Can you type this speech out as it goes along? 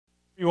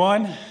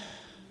Everyone,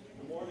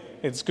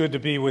 it's good to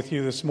be with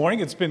you this morning.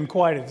 It's been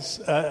quite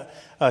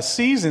a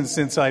season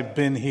since I've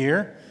been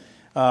here.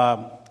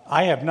 I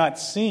have not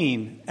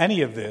seen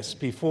any of this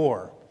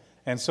before.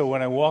 And so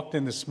when I walked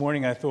in this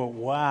morning, I thought,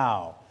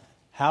 wow,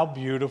 how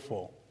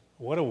beautiful.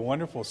 What a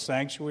wonderful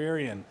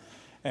sanctuary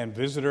and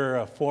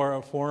visitor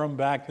forum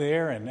back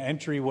there and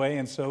entryway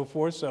and so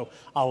forth. So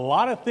a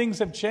lot of things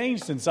have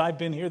changed since I've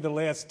been here the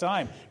last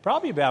time,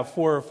 probably about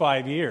 4 or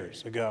 5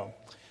 years ago.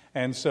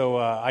 And so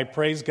I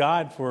praise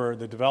God for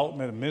the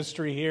development of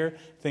ministry here,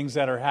 things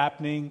that are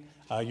happening.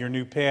 Your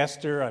new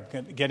pastor,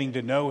 I'm getting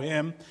to know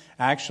him.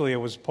 Actually, I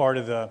was part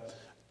of the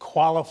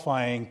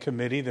qualifying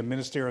committee, the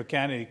ministerial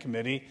candidate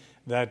committee,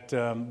 that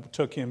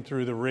took him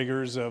through the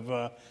rigors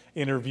of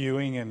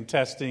interviewing and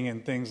testing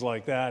and things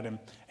like that. And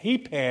he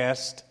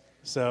passed.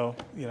 So,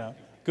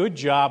 good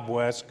job,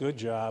 Wes. Good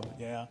job.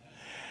 Yeah.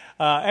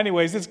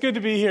 Anyways, it's good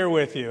to be here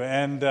with you.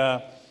 And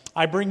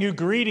I bring you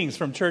greetings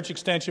from Church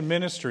Extension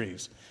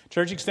Ministries.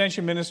 Church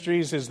Extension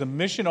Ministries is the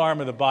mission arm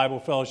of the Bible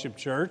Fellowship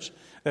Church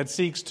that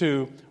seeks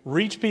to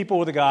reach people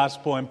with the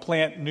gospel and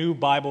plant new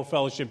Bible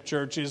Fellowship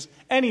churches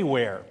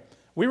anywhere.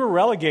 We were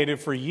relegated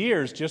for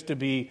years just to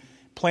be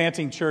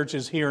planting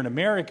churches here in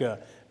America,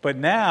 but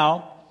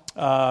now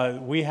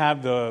we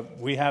have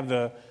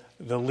the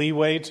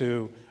leeway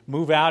to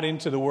move out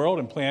into the world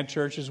and plant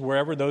churches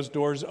wherever those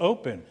doors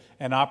open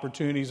and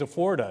opportunities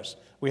afford us.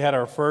 We had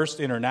our first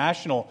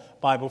international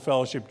Bible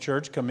Fellowship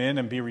church come in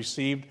and be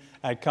received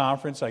at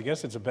conference. I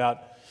guess it's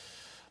about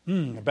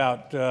 8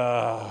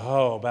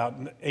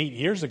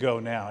 years ago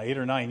now, 8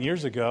 or 9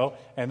 years ago,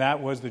 and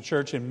that was the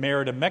church in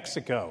Merida,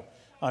 Mexico,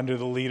 under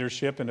the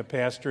leadership and the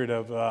pastorate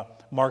of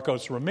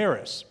Marcos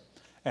Ramirez.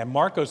 And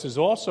Marcos is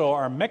also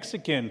our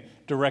Mexican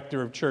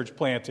director of church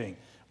planting.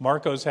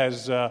 Marcos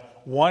has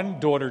one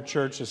daughter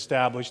church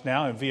established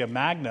now in Villa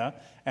Magna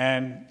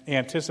and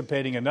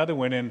anticipating another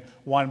one in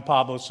Juan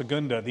Pablo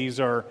II. These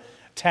are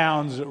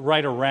towns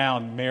right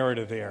around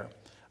Merida there.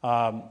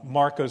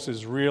 Marcos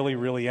is really,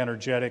 really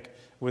energetic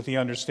with the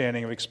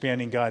understanding of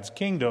expanding God's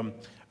kingdom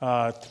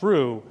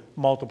through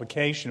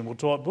multiplication.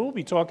 We'll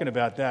be talking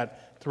about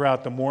that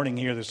throughout the morning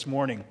here this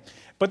morning.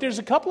 But there's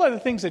a couple other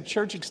things that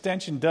Church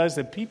Extension does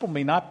that people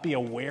may not be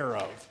aware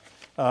of.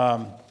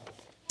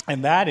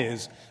 And that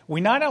is,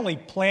 we not only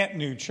plant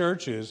new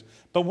churches,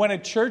 but when a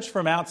church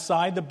from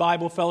outside the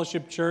Bible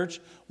Fellowship Church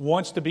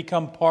wants to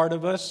become part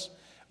of us,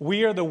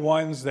 we are the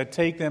ones that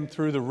take them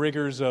through the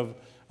rigors of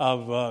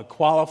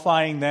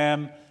qualifying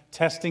them,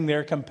 testing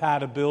their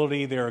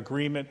compatibility, their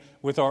agreement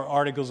with our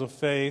articles of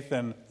faith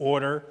and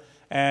order.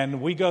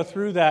 And we go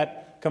through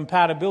that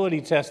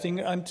compatibility testing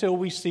until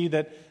we see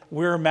that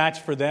we're a match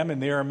for them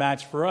and they're a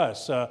match for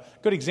us. A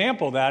good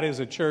example of that is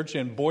a church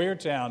in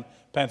Boyertown,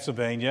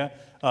 Pennsylvania,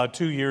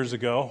 2 years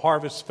ago,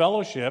 Harvest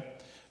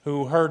Fellowship,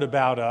 who heard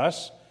about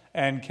us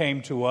and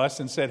came to us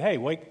and said, hey,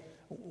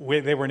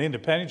 they were an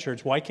independent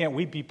church, why can't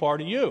we be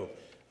part of you?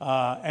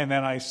 And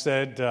then I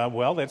said,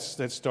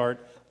 let's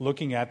start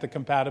looking at the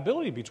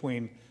compatibility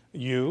between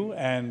you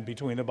and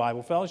between the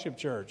Bible Fellowship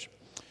Church.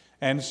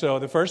 And so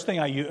the first thing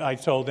I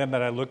told them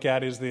that I look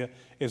at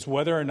is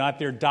whether or not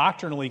they're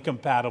doctrinally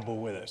compatible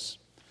with us.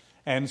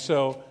 And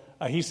so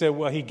he said,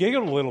 well, he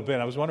giggled a little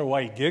bit. I was wondering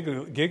why he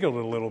giggled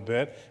a little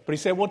bit. But he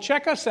said, well,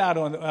 check us out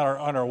on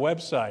our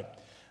website.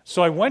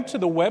 So I went to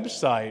the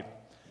website,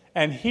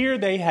 and here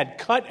they had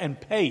cut and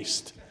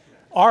paste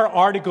our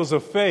articles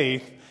of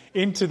faith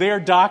into their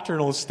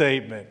doctrinal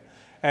statement.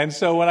 And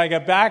so when I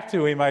got back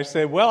to him, I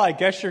said, well, I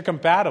guess you're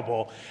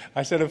compatible.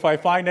 I said, if I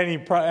find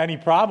any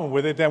problem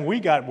with it, then we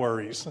got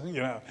worries.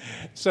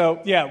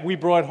 So, yeah, we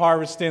brought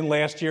Harvest in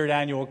last year at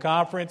annual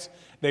conference.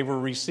 They were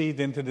received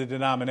into the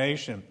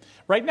denomination.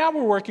 Right now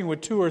we're working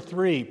with 2 or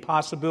 3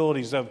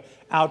 possibilities of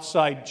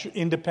outside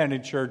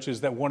independent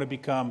churches that want to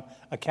become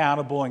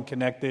accountable and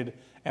connected,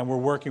 and we're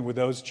working with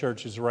those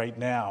churches right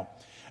now.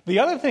 The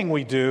other thing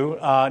we do,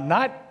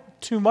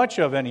 not too much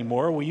of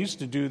anymore, we used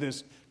to do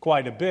this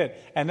quite a bit,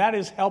 and that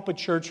is help a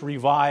church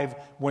revive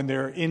when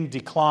they're in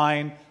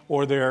decline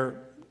or they're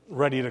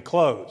ready to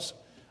close.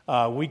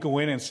 We go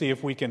in and see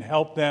if we can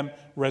help them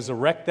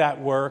resurrect that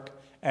work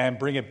and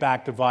bring it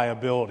back to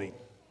viability.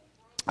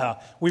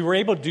 We were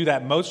able to do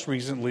that most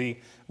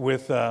recently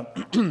with,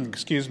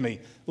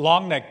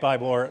 Long Neck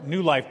Bible, or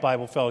New Life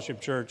Bible Fellowship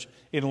Church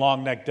in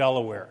Long Neck,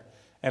 Delaware.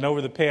 And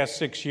over the past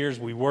 6 years,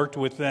 we worked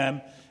with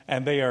them,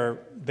 and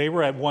they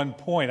were at one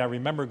point, I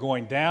remember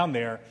going down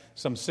there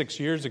some 6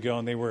 years ago,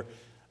 and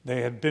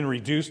they had been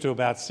reduced to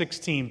about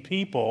 16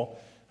 people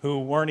who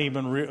weren't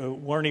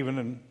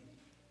even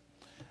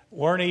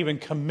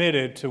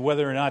committed to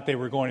whether or not they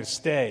were going to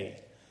stay.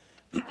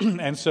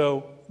 And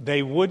so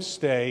they would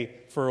stay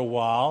for a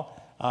while.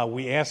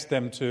 We asked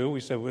them to. We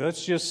said, well,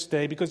 let's just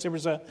stay, because there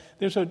was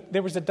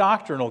a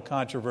doctrinal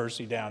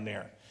controversy down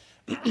there.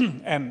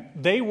 And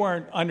they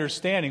weren't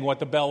understanding what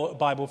the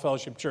Bible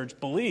Fellowship Church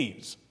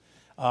believes.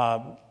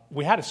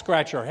 We had to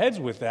scratch our heads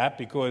with that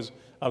because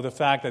of the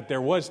fact that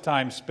there was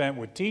time spent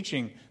with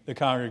teaching the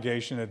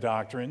congregation the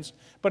doctrines.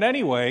 But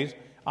anyways,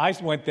 I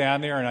went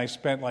down there and I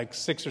spent like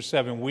 6 or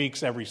 7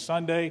 weeks every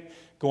Sunday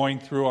going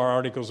through our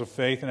articles of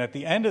faith. And at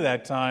the end of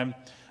that time,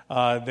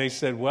 they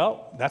said,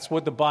 well, that's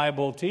what the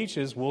Bible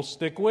teaches. We'll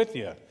stick with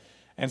you.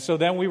 And so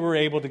then we were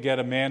able to get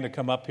a man to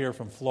come up here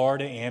from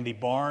Florida, Andy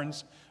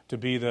Barnes, to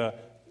be the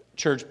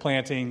church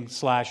planting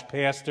 /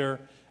 pastor.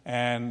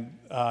 And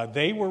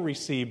they were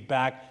received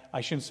back,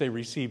 I shouldn't say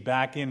received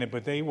back in it,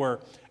 but they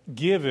were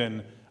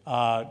given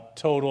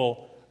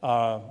total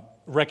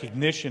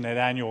recognition at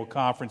annual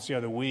conference the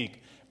other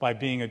week by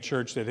being a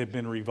church that had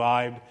been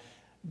revived.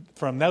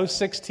 From those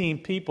 16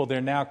 people,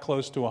 they're now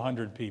close to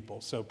 100 people.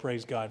 So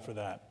praise God for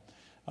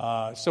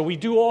that. So we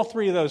do all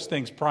three of those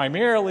things,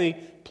 primarily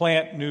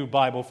plant new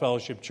Bible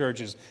fellowship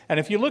churches. And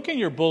if you look in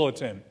your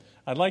bulletin,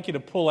 I'd like you to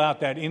pull out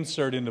that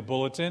insert in the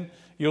bulletin.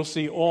 You'll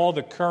see all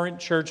the current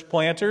church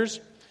planters.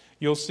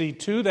 You'll see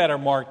 2 that are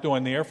marked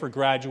on there for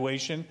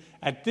graduation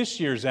at this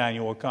year's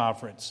annual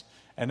conference.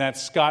 And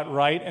that's Scott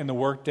Wright and the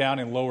work down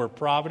in Lower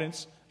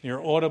Providence near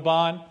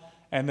Audubon.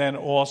 And then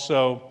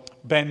also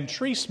Ben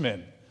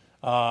Treisman.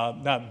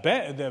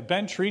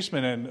 Ben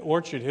Treisman and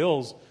Orchard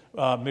Hills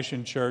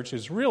Mission Church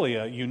is really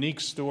a unique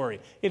story.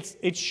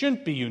 It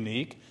shouldn't be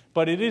unique,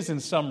 but it is in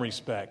some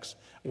respects.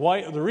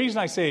 The reason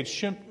I say it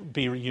shouldn't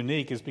be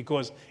unique is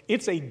because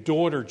it's a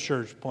daughter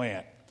church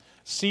plant.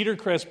 Cedar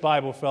Crest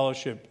Bible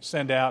Fellowship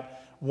sent out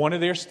one of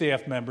their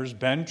staff members,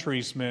 Ben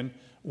Treisman,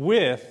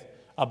 with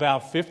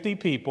about 50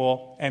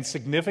 people and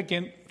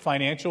significant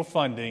financial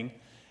funding,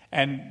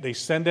 and they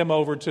send them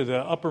over to the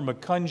Upper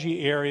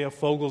Macungie area,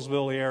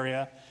 Fogelsville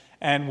area,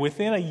 and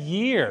within a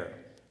year,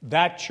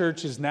 that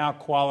church is now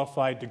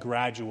qualified to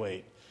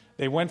graduate.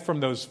 They went from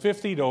those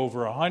 50 to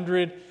over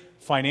 100,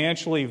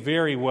 financially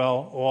very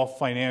well off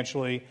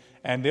financially,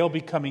 and they'll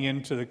be coming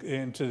into the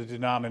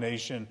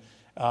denomination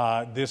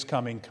this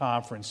coming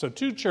conference. So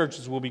 2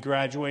 churches will be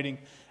graduating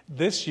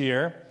this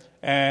year,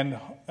 and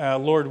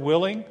Lord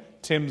willing,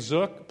 Tim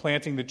Zook,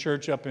 planting the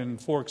church up in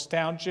Forks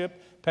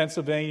Township,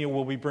 Pennsylvania,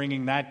 will be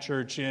bringing that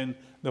church in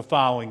the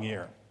following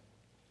year.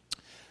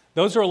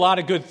 Those are a lot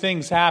of good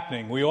things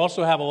happening. We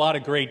also have a lot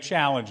of great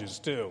challenges,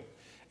 too.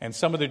 And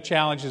some of the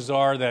challenges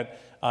are that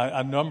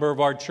a number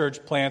of our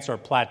church plants are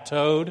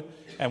plateaued,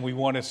 and we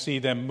want to see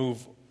them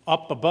move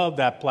up above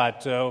that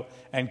plateau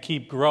and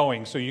keep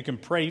growing. So you can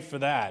pray for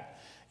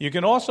that. You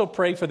can also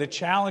pray for the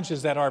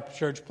challenges that our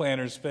church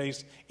planters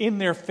face in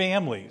their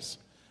families,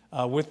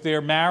 with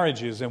their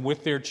marriages and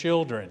with their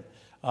children.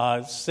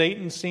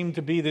 Satan seemed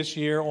to be this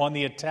year on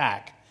the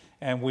attack,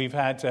 and we've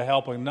had to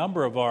help a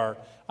number of our,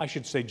 I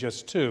should say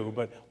just 2,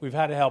 but we've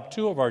had to help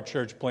 2 of our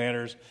church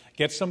planters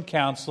get some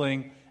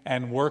counseling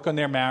and work on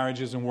their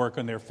marriages and work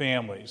on their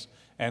families.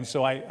 And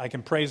so I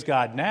can praise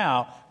God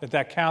now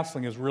that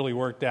counseling has really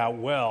worked out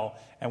well,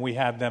 and we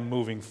have them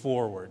moving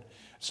forward.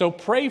 So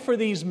pray for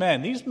these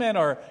men. These men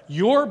are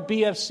your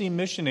BFC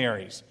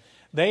missionaries.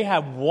 They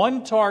have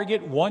one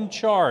target, one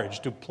charge,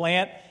 to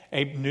plant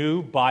a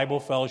new Bible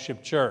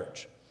fellowship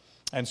church.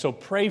 And so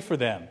pray for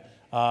them.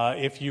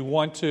 If you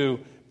want to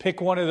pick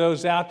one of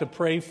those out to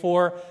pray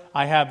for,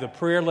 I have the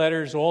prayer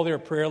letters, all their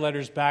prayer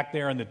letters back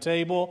there on the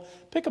table.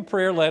 Pick a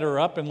prayer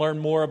letter up and learn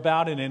more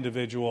about an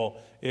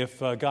individual if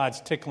God's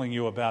tickling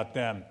you about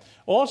them.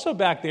 Also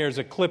back there is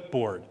a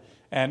clipboard.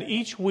 And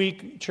each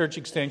week, Church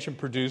Extension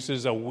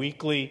produces a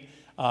weekly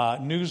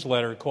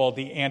newsletter called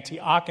the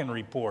Antiochian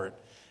Report.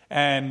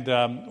 And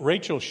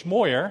Rachel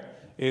Schmoyer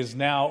is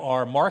now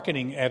our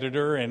marketing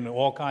editor and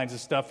all kinds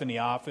of stuff in the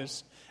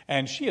office.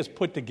 And she has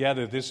put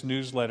together this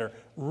newsletter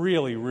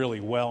really, really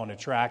well and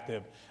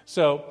attractive.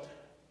 So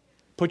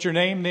put your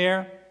name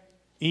there,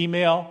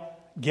 email,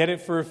 get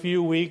it for a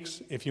few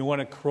weeks. If you want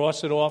to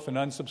cross it off and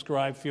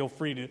unsubscribe, feel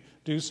free to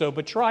do so.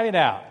 But try it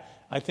out.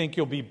 I think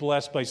you'll be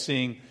blessed by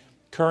seeing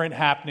current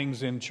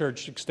happenings in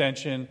Church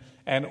Extension.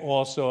 And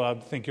also I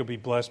think you'll be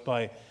blessed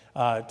by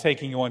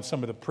taking on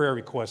some of the prayer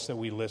requests that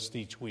we list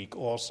each week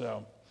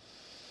also.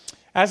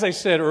 As I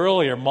said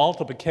earlier,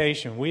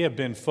 multiplication. We have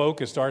been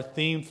focused. Our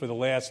theme for the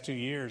last 2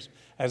 years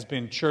has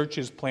been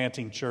churches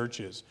planting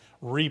churches,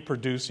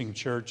 reproducing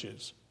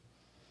churches.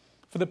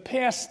 For the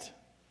past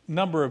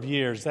number of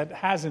years, that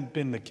hasn't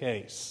been the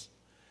case.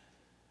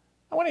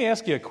 I want to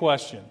ask you a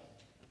question.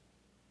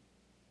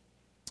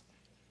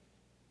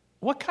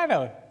 What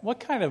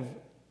kind of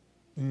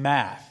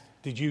math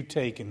did you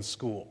take in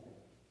school?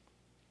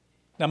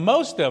 Now,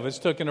 most of us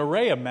took an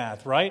array of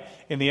math, right?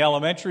 In the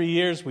elementary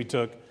years, we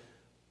took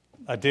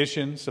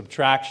addition,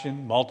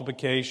 subtraction,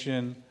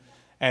 multiplication,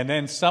 and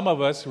then some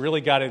of us really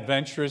got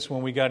adventurous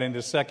when we got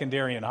into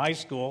secondary and high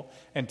school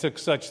and took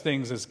such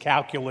things as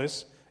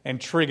calculus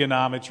and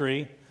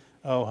trigonometry.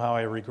 Oh, how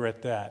I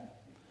regret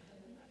that.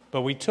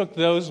 But we took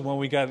those when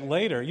we got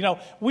later. You know,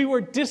 we were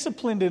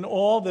disciplined in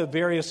all the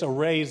various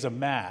arrays of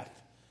math.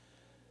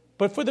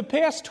 But for the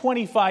past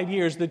 25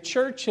 years, the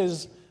church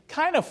has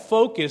kind of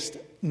focused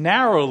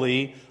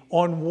narrowly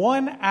on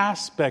one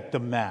aspect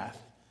of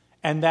math,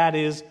 and that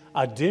is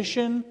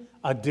addition,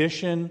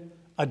 addition,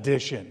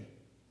 addition.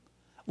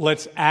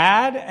 Let's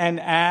add and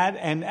add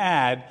and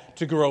add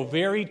to grow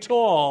very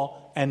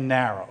tall and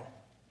narrow.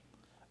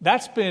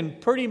 That's been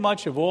pretty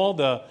much of all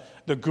the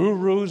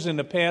gurus in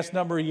the past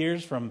number of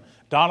years, from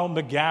Donald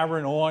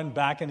McGavran on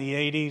back in the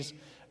 80s,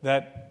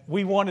 that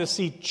we want to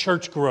see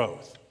church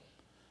growth.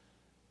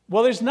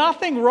 Well, there's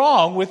nothing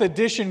wrong with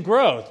addition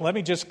growth. Let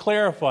me just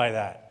clarify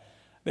that.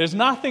 There's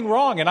nothing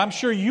wrong, and I'm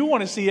sure you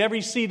want to see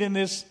every seat in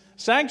this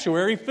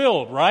sanctuary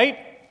filled, right?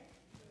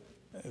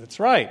 That's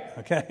right,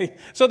 okay?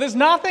 So there's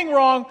nothing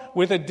wrong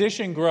with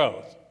addition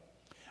growth.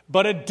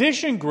 But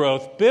addition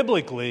growth,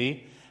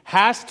 biblically,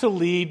 has to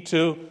lead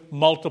to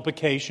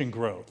multiplication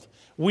growth.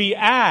 We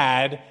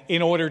add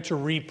in order to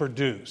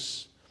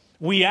reproduce.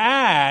 We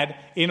add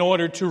in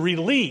order to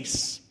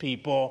release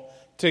people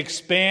to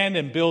expand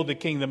and build the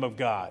kingdom of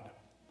God.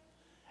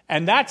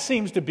 And that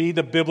seems to be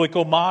the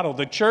biblical model.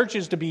 The church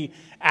is to be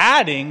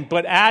adding,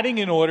 but adding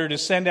in order to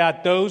send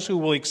out those who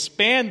will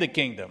expand the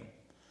kingdom.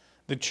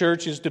 The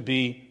church is to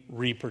be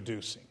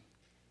reproducing.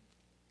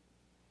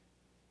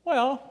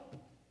 Well,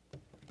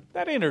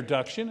 that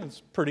introduction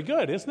is pretty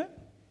good, isn't it?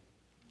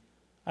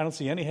 I don't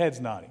see any heads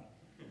nodding.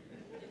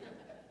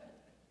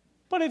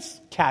 But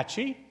it's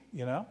catchy,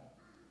 you know.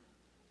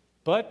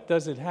 But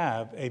does it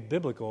have a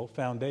biblical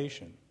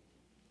foundation?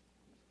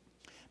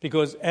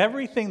 Because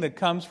everything that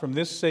comes from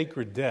this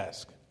sacred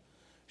desk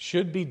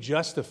should be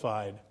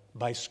justified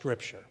by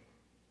Scripture.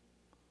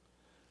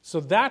 So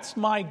that's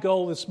my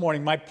goal this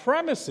morning. My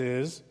premise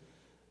is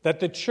that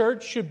the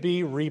church should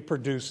be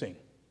reproducing,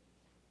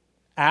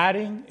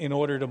 adding in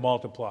order to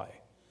multiply.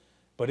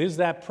 But is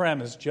that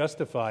premise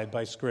justified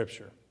by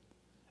Scripture?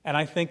 And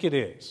I think it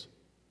is.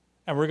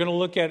 And we're going to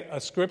look at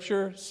a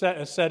Scripture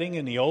setting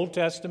in the Old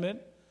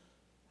Testament,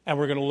 and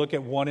we're going to look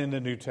at one in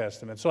the New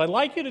Testament. So I'd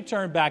like you to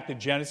turn back to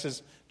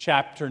Genesis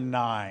chapter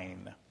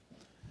 9.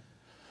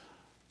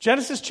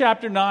 Genesis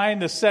chapter 9,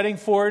 the setting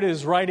for it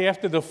is right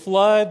after the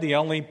flood. The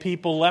only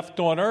people left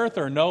on earth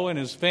are Noah and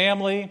his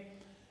family.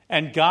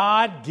 And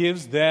God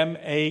gives them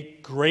a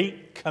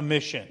great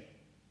commission.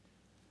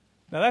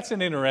 Now that's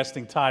an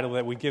interesting title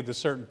that we give to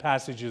certain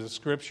passages of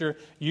Scripture,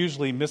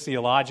 usually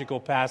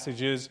missiological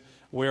passages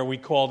where we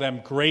call them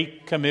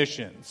great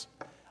commissions.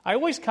 I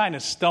always kind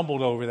of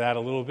stumbled over that a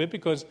little bit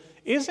because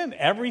isn't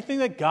everything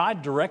that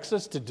God directs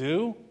us to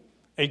do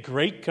a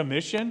great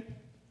commission?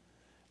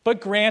 But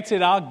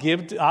granted, I'll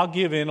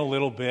give in a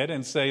little bit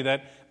and say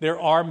that there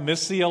are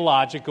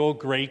missiological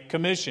great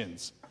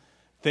commissions,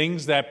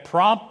 things that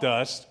prompt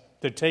us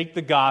to take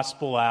the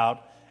gospel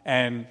out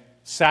and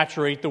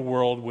saturate the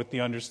world with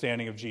the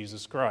understanding of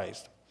Jesus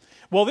Christ.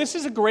 Well, this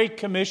is a great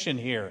commission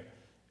here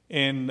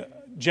in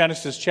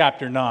Genesis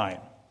chapter 9.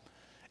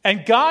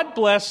 And God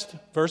blessed,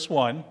 verse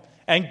 1,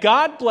 and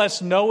God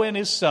blessed Noah and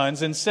his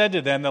sons and said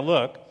to them, now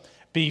look,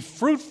 be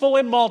fruitful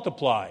and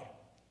multiply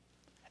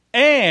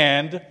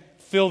and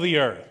fill the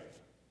earth.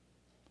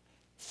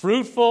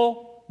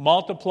 Fruitful,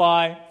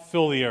 multiply,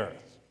 fill the earth.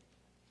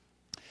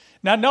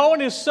 Now Noah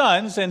and his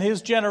sons and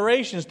his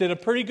generations did a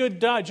pretty good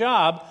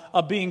job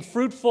of being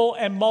fruitful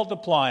and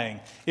multiplying.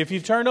 If you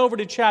turn over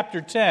to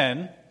chapter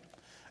 10,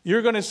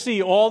 you're going to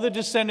see all the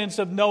descendants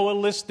of Noah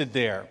listed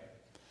there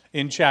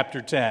in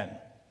chapter 10.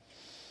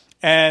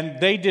 And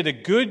they did a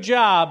good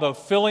job of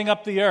filling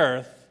up the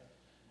earth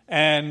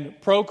and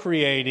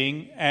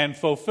procreating and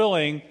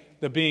fulfilling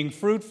the being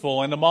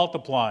fruitful and the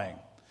multiplying.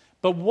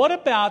 But what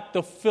about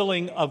the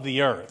filling of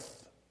the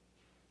earth?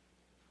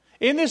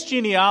 In this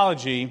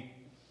genealogy,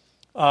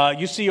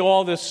 you see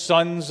all the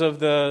sons of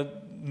the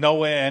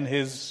Noah and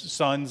his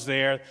sons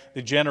there,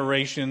 the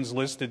generations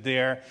listed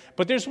there.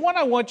 But there's one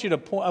I want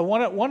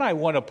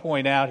to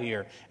point out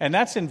here, and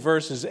that's in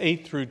verses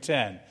 8 through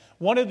 10.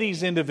 One of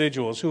these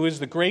individuals, who is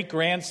the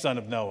great-grandson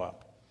of Noah.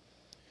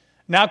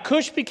 Now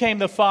Cush became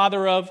the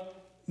father of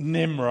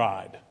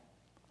Nimrod.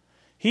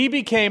 He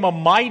became a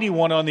mighty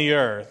one on the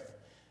earth.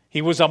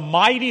 He was a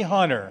mighty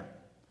hunter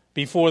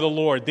before the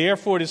Lord.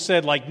 Therefore it is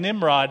said, like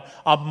Nimrod,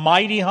 a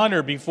mighty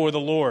hunter before the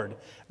Lord.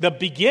 The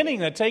beginning,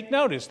 now take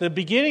notice, the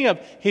beginning of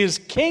his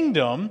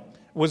kingdom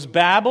was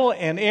Babel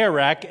and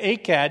Erech,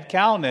 Akkad,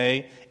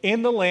 Calneh,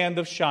 in the land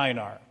of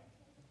Shinar.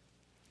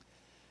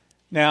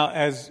 Now,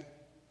 as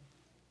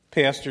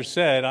Pastor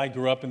said, I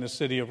grew up in the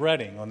city of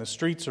Reading, on the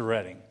streets of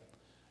Reading,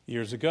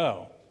 years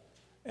ago.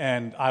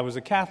 And I was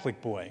a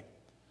Catholic boy.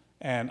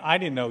 And I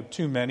didn't know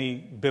too many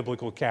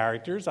biblical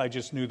characters. I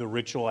just knew the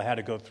ritual I had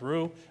to go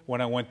through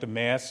when I went to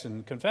Mass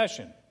and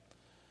confession.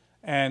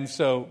 And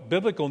so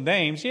biblical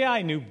names, yeah,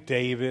 I knew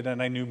David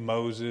and I knew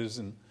Moses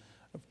and,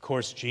 of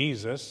course,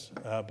 Jesus.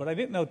 But I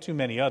didn't know too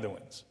many other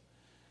ones.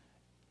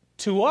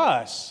 To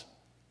us,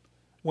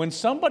 when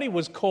somebody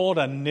was called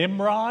a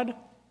Nimrod,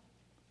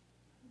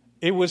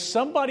 it was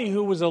somebody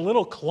who was a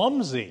little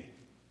clumsy.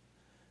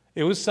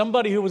 It was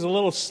somebody who was a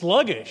little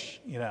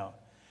sluggish, you know.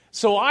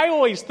 So I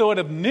always thought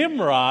of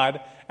Nimrod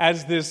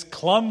as this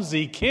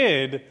clumsy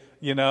kid,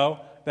 you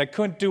know, that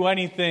couldn't do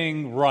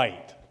anything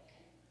right.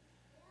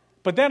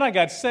 But then I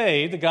got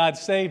saved, God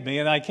saved me,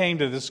 and I came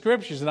to the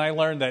Scriptures and I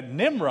learned that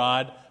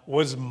Nimrod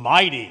was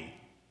mighty.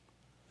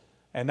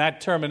 And that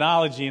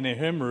terminology in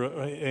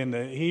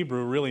the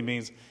Hebrew really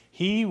means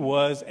he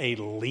was a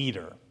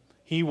leader.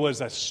 He was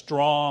a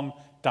strong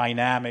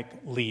dynamic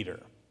leader.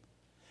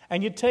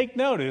 And you take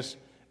notice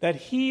that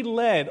he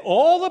led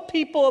all the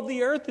people of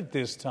the earth at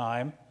this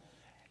time,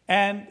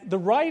 and the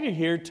writer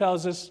here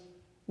tells us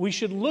we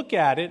should look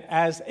at it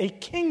as a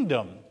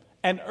kingdom,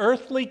 an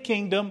earthly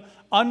kingdom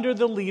under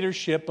the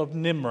leadership of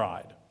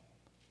Nimrod.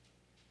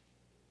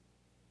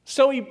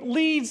 So he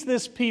leads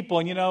this people,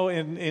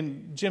 and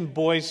in James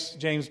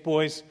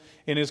Boyce,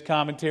 in his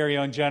commentary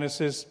on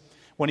Genesis,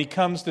 when he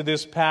comes to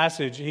this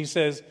passage,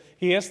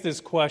 he asks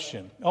this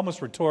question,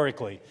 almost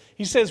rhetorically.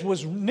 He says,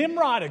 was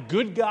Nimrod a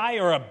good guy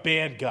or a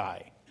bad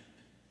guy?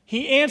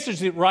 He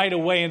answers it right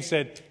away and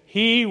said,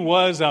 he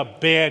was a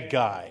bad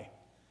guy.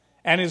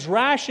 And his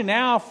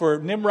rationale for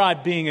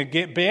Nimrod being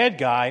a bad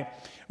guy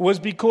was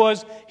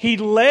because he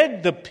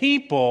led the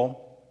people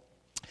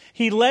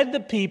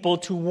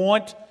to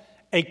want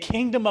a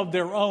kingdom of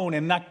their own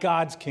and not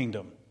God's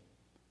kingdom.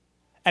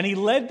 And he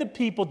led the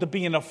people to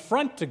be an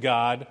affront to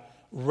God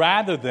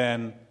rather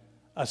than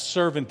a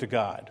servant to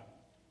God.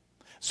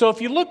 So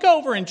if you look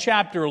over in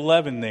chapter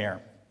 11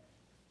 there,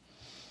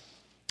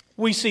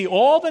 we see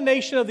all the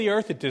nation of the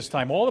earth at this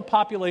time, all the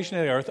population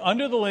of the earth,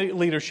 under the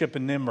leadership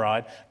of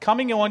Nimrod,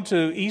 coming on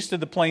to east of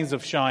the plains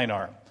of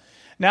Shinar.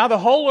 Now the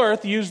whole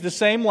earth used the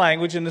same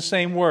language and the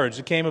same words.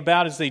 It came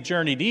about as they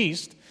journeyed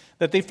east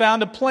that they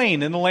found a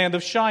plain in the land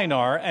of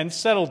Shinar and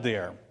settled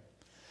there.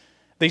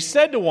 They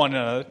said to one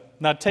another,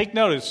 now take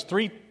notice,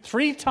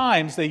 three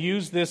times they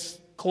used this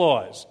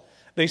clause.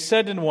 They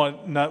said to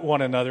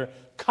one another,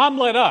 come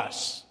let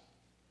us,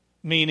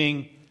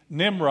 meaning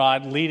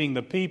Nimrod leading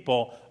the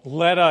people,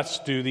 let us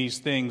do these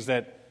things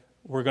that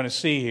we're going to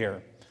see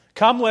here.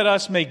 Come let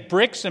us make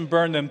bricks and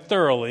burn them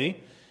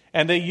thoroughly.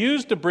 And they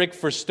used the brick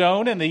for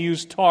stone and they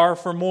used tar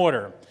for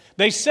mortar.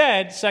 They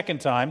said,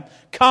 second time,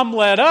 come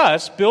let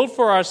us build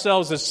for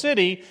ourselves a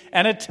city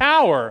and a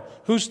tower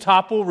whose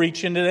top will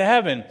reach into the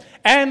heaven.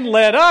 And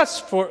let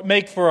us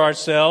make for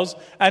ourselves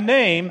a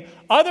name,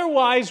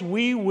 otherwise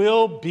we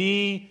will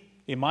be,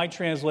 in my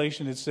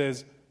translation it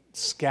says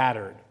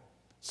scattered.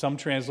 Some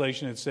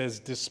translation it says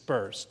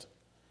dispersed.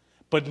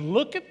 But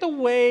look at the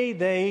way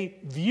they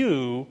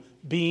view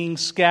being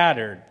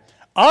scattered.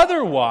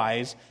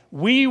 Otherwise,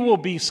 we will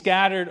be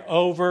scattered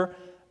over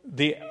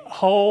the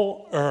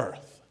whole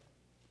earth.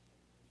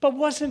 But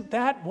wasn't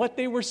that what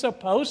they were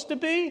supposed to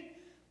be?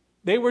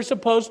 They were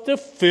supposed to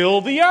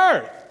fill the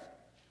earth.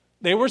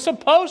 They were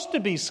supposed to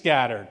be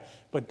scattered.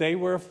 But they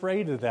were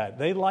afraid of that.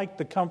 They liked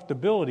the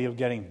comfortability of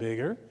getting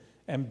bigger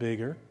and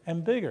bigger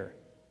and bigger.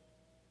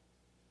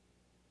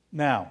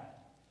 Now,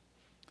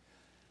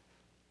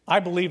 I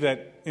believe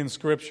that in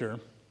Scripture,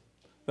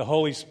 the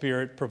Holy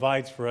Spirit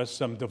provides for us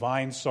some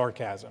divine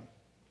sarcasm.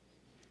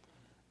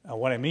 Now,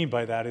 what I mean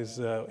by that is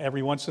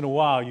every once in a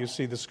while you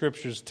see the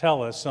Scriptures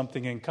tell us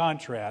something in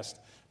contrast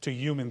to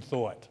human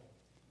thought.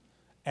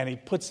 And he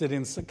puts it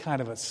in some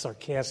kind of a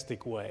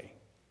sarcastic way.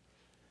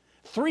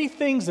 Three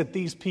things that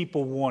these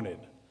people wanted.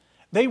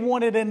 They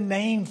wanted a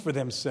name for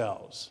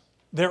themselves,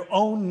 their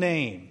own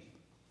name.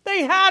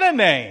 They had a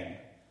name.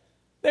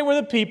 They were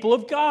the people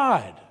of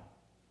God.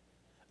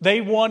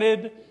 They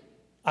wanted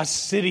a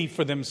city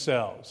for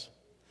themselves.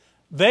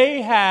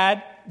 They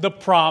had the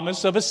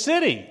promise of a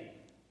city.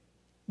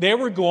 They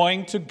were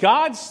going to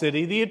God's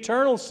city, the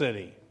eternal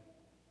city.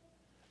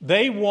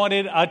 They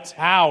wanted a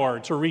tower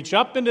to reach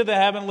up into the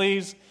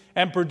heavenlies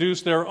and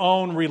produce their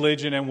own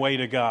religion and way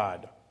to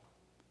God.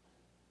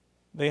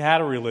 They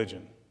had a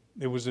religion.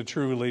 It was the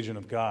true religion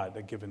of God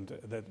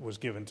that was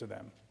given to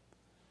them.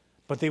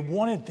 But they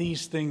wanted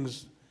these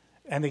things,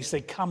 and they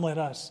say, come let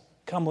us,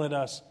 come let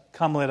us,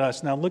 come let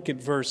us. Now look at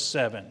verse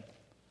 7.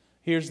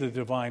 Here's the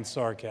divine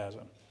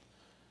sarcasm.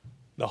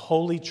 The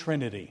Holy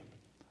Trinity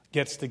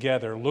gets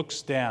together,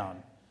 looks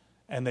down,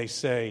 and they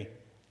say,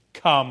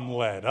 come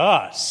let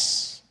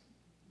us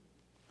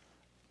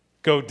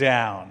go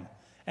down.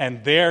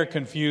 And there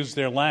confuse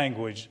their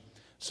language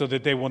so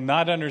that they will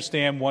not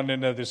understand one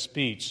another's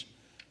speech.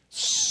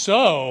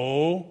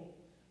 So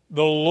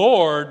the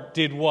Lord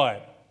did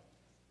what?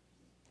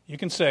 You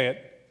can say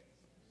it.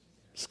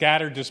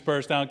 Scattered,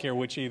 dispersed, I don't care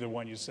which either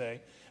one you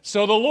say.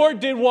 So the Lord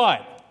did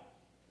what?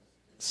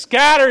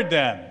 Scattered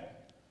them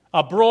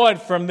abroad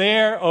from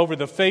there over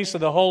the face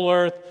of the whole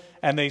earth,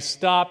 and they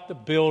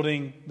stopped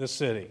building the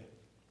city.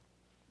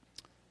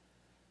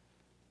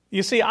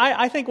 You see,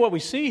 I think what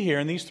we see here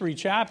in these 3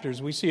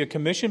 chapters, we see a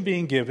commission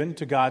being given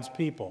to God's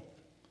people.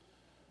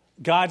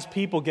 God's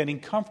people getting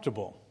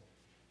comfortable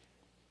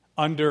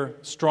under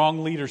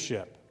strong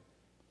leadership,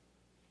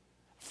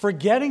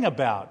 forgetting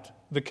about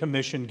the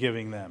commission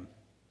giving them.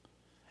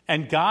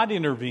 And God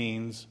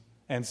intervenes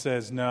and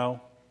says, no,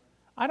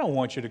 I don't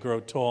want you to grow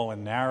tall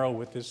and narrow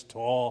with this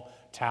tall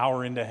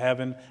tower into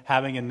heaven,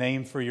 having a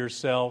name for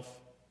yourself.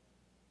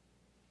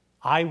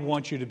 I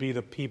want you to be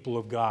the people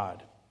of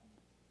God.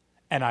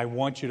 And I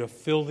want you to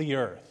fill the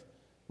earth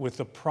with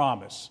the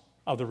promise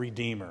of the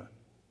Redeemer,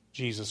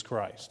 Jesus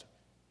Christ.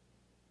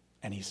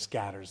 And he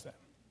scatters them.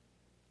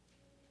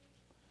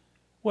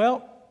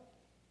 Well,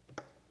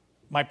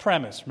 my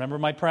premise, remember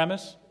my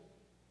premise?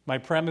 My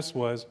premise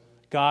was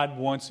God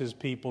wants his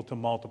people to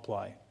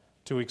multiply,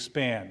 to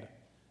expand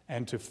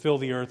and to fill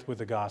the earth with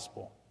the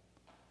gospel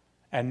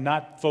and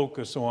not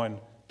focus on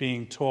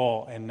being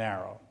tall and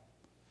narrow.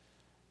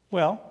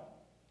 Well,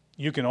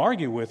 you can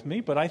argue with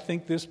me, but I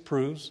think this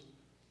proves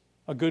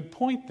a good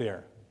point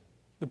there.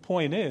 The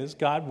point is,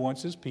 God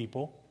wants his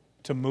people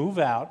to move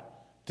out,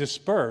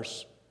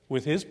 disperse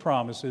with his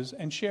promises,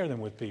 and share them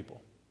with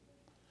people.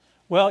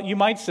 Well, you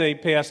might say,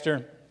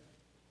 Pastor,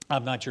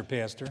 I'm not your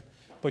pastor,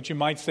 but you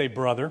might say,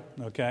 brother,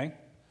 okay?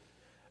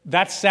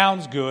 That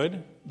sounds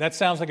good. That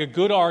sounds like a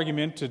good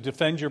argument to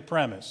defend your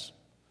premise.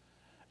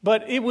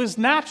 But it was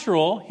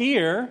natural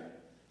here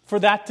for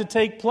that to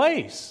take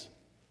place.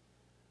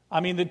 I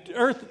mean, the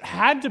earth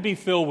had to be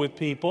filled with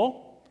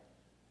people,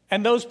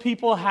 and those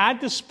people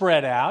had to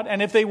spread out,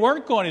 and if they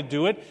weren't going to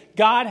do it,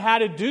 God had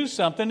to do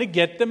something to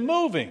get them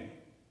moving.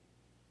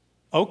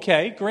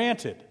 Okay,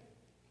 granted.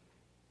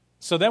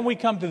 So then we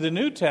come to the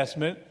New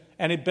Testament,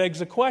 and it begs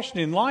a question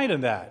in light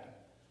of that.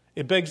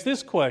 It begs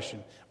this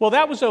question. Well,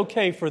 that was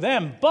okay for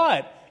them,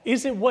 but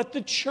is it what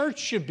the church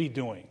should be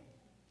doing?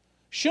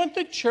 Shouldn't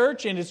the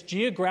church in its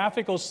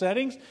geographical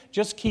settings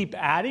just keep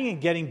adding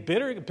and getting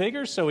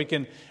bigger so we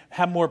can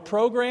have more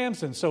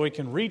programs and so we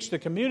can reach the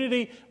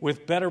community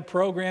with better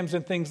programs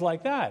and things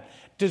like that?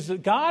 Does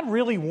God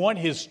really want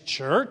his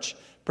church,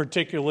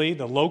 particularly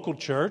the local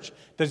church,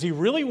 does he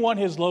really want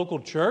his local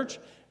church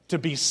to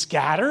be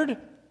scattered?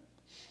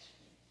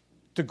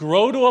 To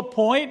grow to a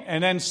point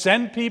and then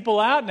send people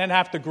out and then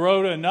have to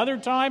grow to another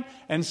time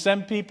and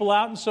send people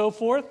out and so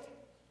forth?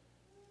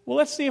 Well,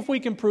 let's see if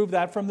we can prove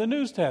that from the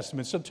New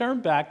Testament. So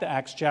turn back to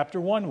Acts chapter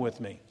 1 with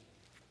me.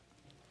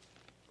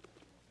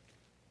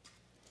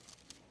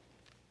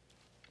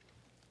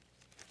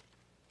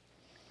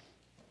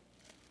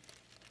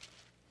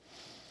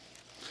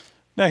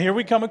 Now here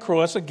we come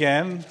across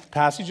again,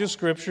 passage of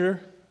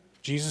Scripture,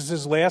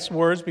 Jesus' last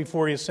words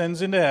before he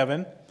ascends into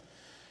heaven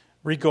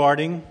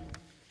regarding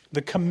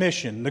the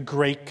commission, the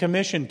Great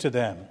Commission to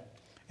them.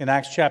 In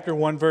Acts chapter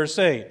 1, verse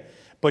 8.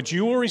 But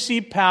you will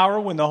receive power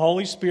when the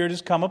Holy Spirit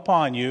has come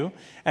upon you,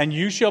 and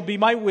you shall be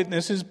my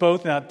witnesses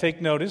both, now take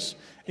notice,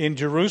 in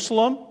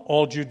Jerusalem,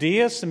 all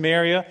Judea,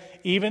 Samaria,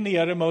 even the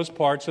uttermost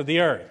parts of the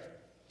earth.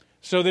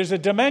 So there's a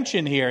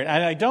dimension here, and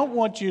I don't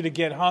want you to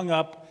get hung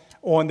up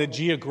on the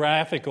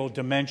geographical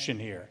dimension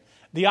here.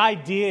 The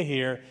idea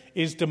here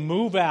is to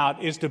move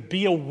out, is to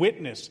be a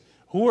witness.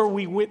 Who are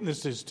we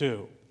witnesses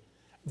to?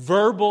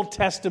 Verbal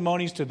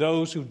testimonies to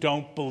those who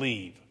don't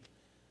believe.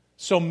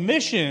 So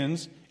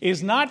missions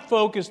is not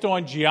focused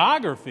on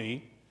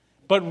geography,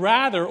 but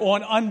rather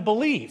on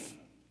unbelief.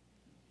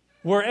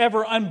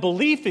 Wherever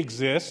unbelief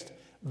exists,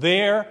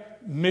 there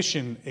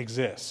mission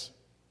exists.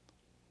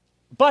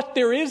 But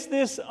there is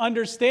this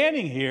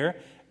understanding here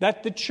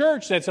that the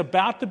church that's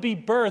about to be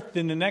birthed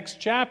in the next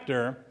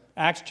chapter,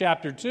 Acts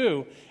chapter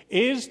 2,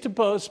 is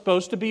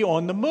supposed to be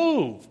on the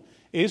move,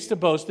 is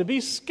supposed to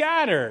be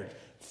scattered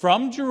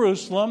from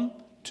Jerusalem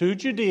to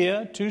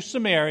Judea, to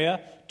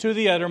Samaria, to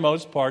the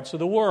uttermost parts of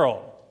the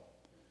world.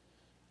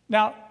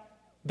 Now,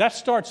 that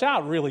starts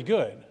out really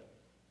good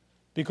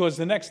because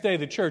the next day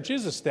the church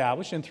is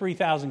established and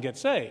 3,000 get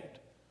saved.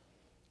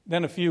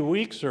 Then a few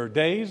weeks or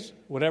days,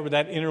 whatever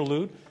that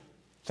interlude,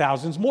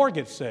 thousands more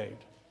get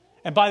saved.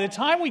 And by the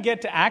time we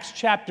get to Acts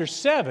chapter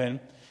 7,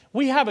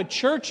 we have a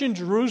church in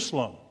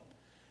Jerusalem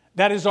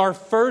that is our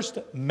first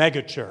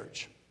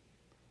megachurch.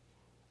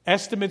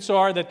 Estimates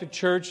are that the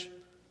church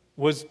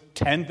was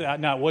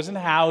it wasn't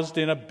housed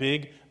in a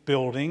big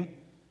building,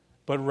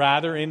 but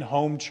rather in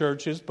home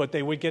churches, but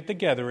they would get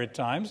together at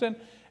times.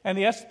 And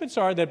the estimates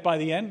are that by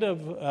the end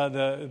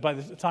of by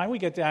the time we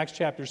get to Acts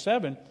chapter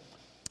 7,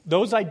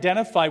 those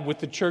identified with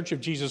the Church of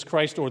Jesus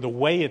Christ, or the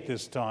Way at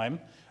this time,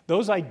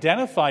 those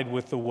identified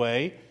with the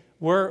Way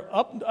were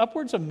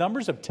upwards of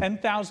numbers of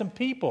 10,000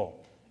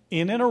 people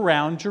in and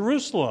around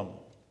Jerusalem.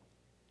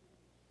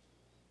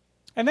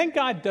 And then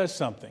God does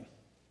something.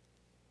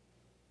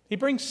 He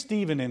brings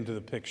Stephen into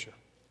the picture.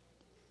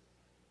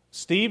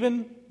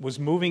 Stephen was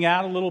moving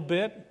out a little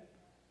bit,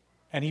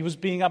 and he was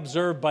being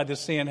observed by the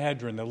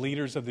Sanhedrin, the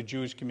leaders of the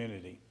Jewish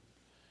community.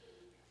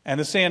 And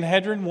the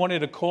Sanhedrin wanted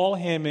to call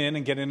him in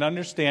and get an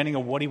understanding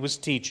of what he was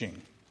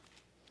teaching,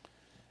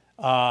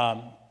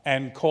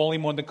 and call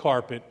him on the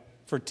carpet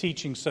for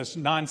teaching such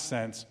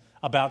nonsense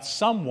about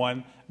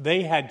someone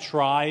they had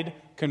tried,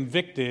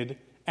 convicted,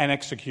 and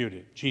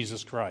executed,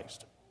 Jesus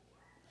Christ.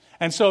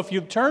 And so if you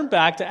turn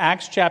back to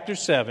Acts chapter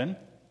 7,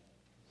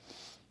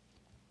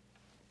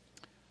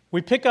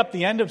 we pick up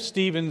the end of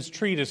Stephen's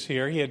treatise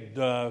here. He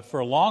had, for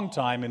a long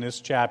time in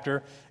this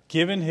chapter,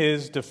 given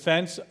his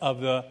defense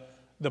of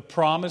the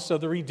promise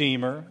of the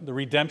Redeemer, the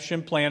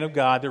redemption plan of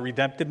God, the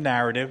redemptive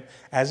narrative,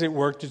 as it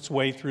worked its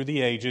way through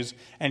the ages,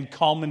 and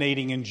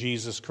culminating in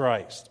Jesus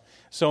Christ.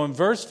 So in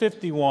verse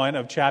 51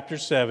 of chapter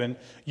 7,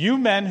 you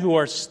men who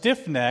are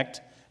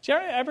stiff-necked, did you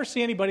ever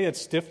see anybody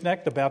that's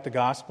stiff-necked about the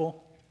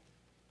gospel?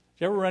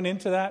 Did you ever run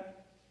into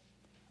that?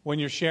 When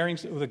you're sharing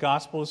the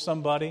gospel with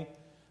somebody,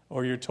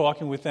 or you're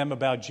talking with them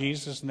about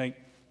Jesus and they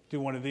do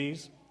one of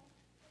these,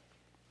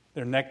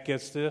 their neck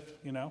gets stiff,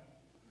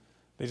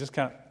 They just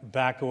kind of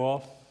back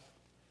off.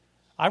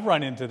 I've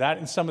run into that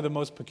in some of the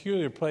most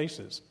peculiar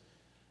places.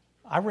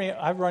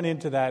 I've run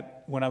into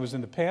that when I was in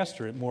the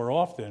pastorate more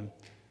often,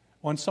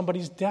 on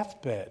somebody's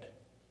deathbed.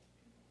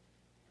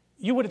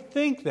 You would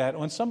think that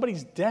on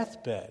somebody's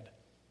deathbed,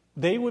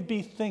 they would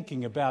be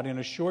thinking about in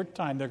a short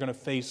time they're going to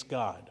face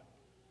God,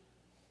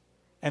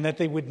 and that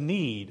they would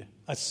need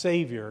a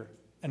Savior,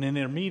 an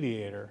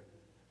intermediator,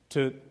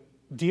 to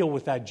deal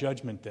with that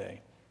judgment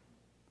day.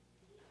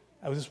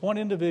 I was this one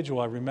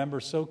individual I remember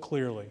so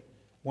clearly.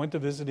 Went to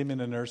visit him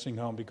in a nursing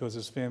home because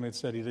his family had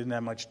said he didn't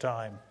have much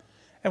time.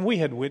 And we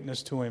had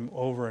witnessed to him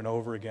over and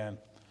over again.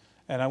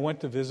 And I went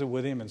to visit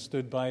with him and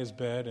stood by his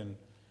bed and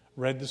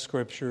read the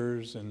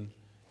scriptures, and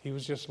he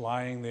was just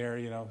lying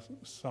there,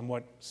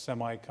 somewhat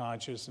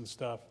semi-conscious and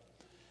stuff.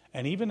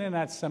 And even in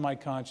that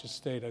semi-conscious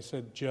state, I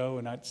said, Joe,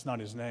 and that's not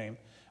his name,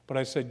 but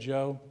I said,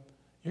 Joe,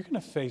 you're going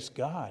to face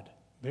God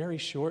very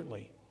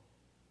shortly.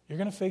 You're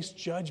going to face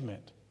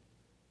judgment.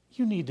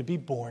 You need to be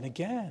born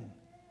again.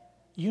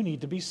 You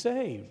need to be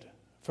saved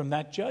from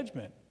that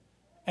judgment.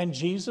 And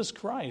Jesus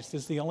Christ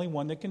is the only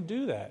one that can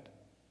do that.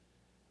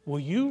 Will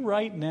you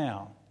right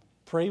now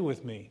pray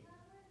with me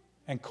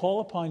and call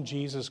upon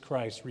Jesus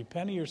Christ,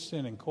 repent of your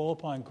sin and call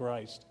upon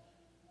Christ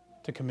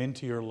to come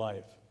into your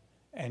life?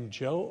 And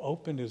Joe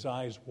opened his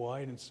eyes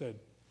wide and said,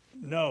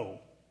 no.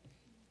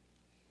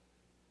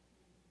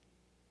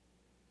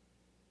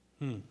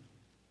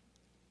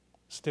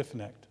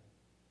 Stiff-necked.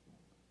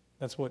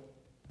 That's what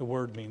the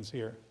word means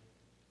here.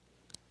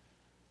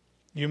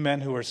 You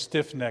men who are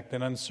stiff-necked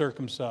and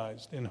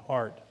uncircumcised in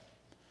heart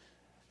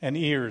and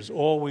ears,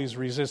 always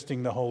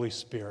resisting the Holy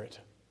Spirit.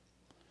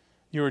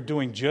 You are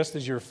doing just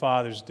as your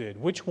fathers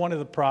did. Which one of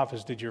the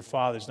prophets did your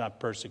fathers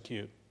not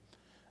persecute?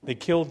 They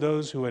killed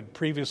those who had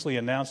previously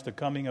announced the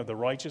coming of the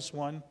righteous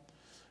one,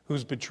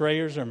 whose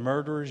betrayers or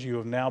murderers you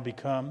have now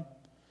become.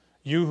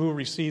 You who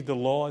received the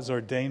law as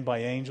ordained by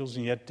angels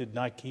and yet did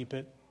not keep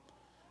it.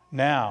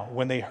 Now,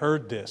 when they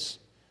heard this,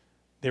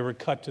 they were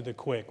cut to the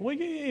quick. Well,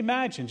 you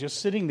imagine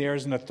just sitting there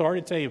as an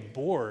authoritative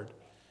board,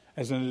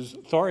 as an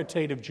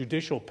authoritative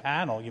judicial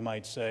panel, you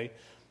might say,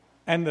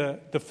 and the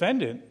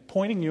defendant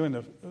pointing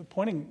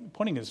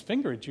his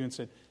finger at you and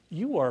said,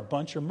 "You are a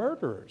bunch of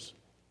murderers.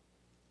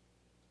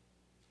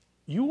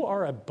 You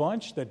are a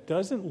bunch that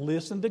doesn't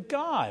listen to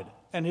God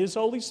and His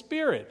Holy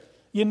Spirit.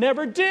 You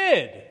never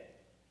did.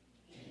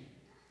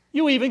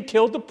 You even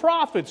killed the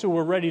prophets who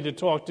were ready to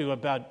talk to you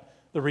about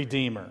the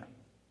Redeemer."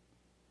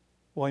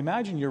 Well,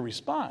 imagine your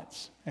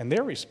response and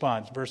their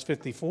response, verse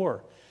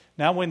 54.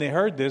 Now when they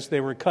heard this, they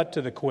were cut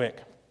to the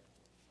quick,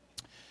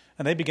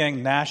 and they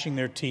began gnashing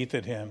their teeth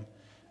at him.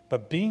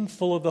 But being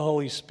full of the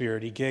Holy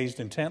Spirit, he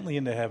gazed intently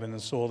into heaven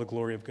and saw the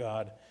glory of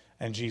God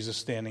and Jesus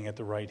standing at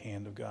the right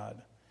hand of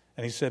God.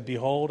 And he said,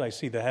 "Behold, I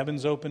see the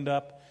heavens opened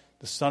up,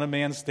 the Son of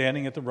Man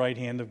standing at the right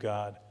hand of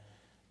God."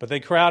 But they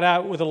cried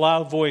out with a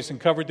loud voice and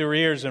covered their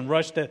ears and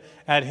rushed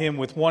at him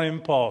with one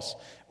impulse.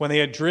 When they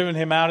had driven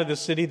him out of the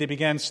city, they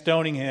began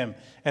stoning him.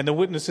 And the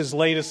witnesses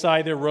laid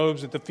aside their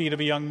robes at the feet of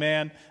a young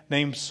man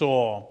named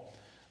Saul.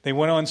 They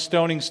went on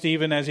stoning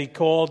Stephen as he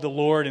called the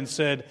Lord and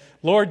said,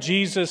 "Lord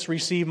Jesus,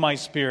 receive my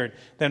spirit."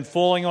 Then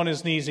falling on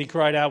his knees, he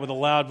cried out with a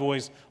loud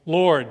voice,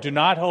 "Lord, do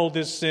not hold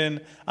this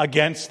sin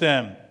against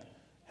them."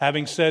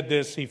 Having said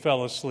this, he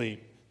fell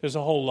asleep. There's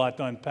a whole lot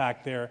to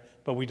unpack there,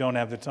 but we don't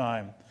have the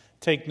time.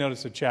 Take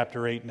notice of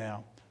chapter 8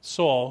 now.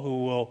 Saul,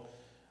 who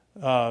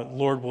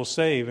Lord will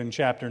save in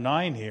chapter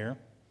 9 here,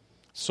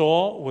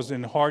 Saul was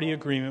in hearty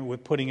agreement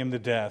with putting him to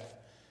death.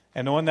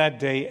 And on that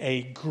day,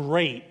 a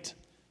great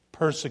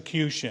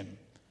persecution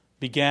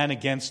began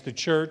against the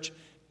church.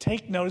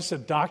 Take notice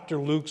of Dr.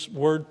 Luke's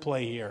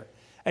wordplay here.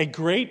 A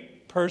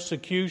great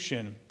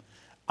persecution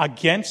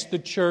against the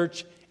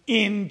church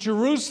in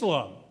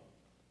Jerusalem.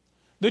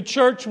 The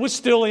church was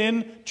still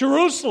in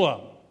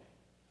Jerusalem.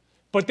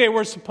 But they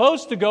were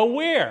supposed to go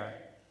where?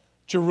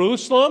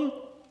 Jerusalem,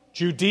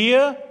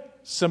 Judea,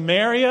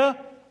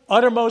 Samaria,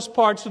 uttermost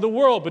parts of the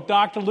world. But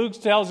Dr. Luke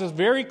tells us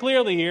very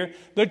clearly here,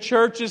 the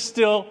church is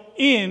still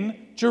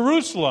in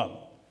Jerusalem.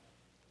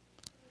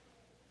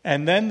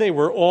 And then they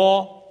were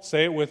all,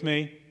 say it with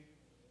me,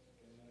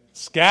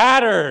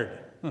 scattered.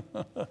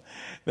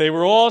 They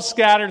were all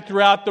scattered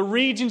throughout the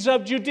regions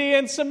of Judea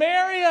and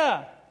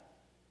Samaria.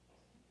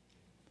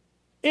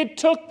 It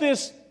took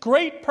this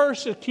great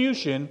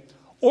persecution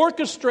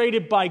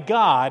orchestrated by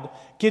God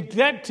to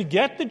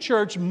get the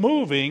church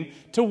moving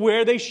to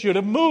where they should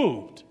have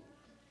moved.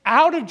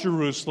 Out of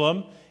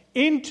Jerusalem,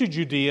 into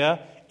Judea,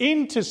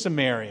 into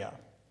Samaria.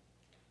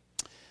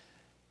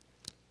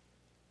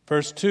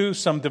 Verse 2,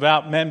 some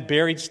devout men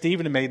buried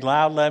Stephen and made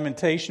loud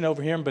lamentation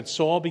over him, but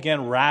Saul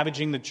began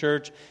ravaging the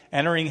church,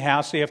 entering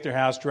house after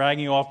house,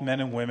 dragging off men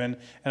and women.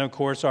 And of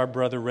course, our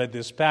brother read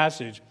this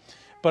passage.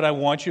 But I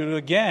want you to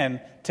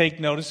again take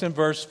notice in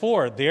verse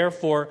 4.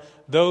 Therefore,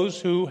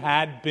 those who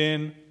had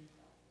been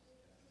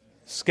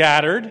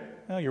scattered,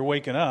 you're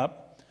waking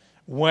up,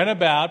 went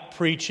about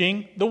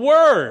preaching the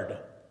word.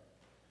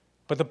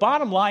 But the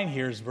bottom line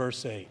here is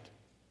verse 8.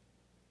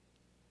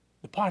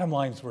 The bottom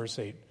line is verse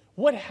 8.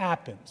 What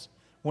happens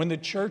when the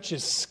church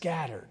is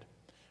scattered,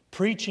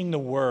 preaching the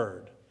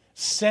word,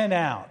 sent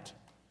out.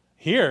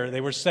 Here,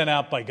 they were sent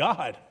out by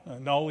God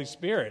and the Holy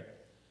Spirit.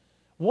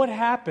 What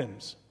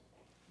happens?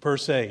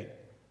 Verse 8,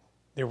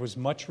 there was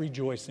much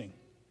rejoicing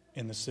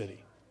in the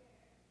city.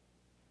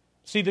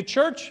 See, the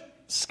church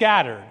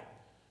scattered,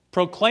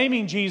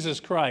 proclaiming Jesus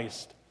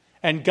Christ,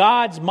 and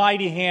God's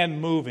mighty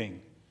hand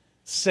moving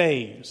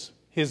saves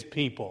his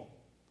people.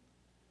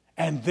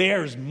 And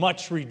there's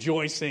much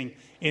rejoicing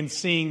in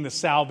seeing the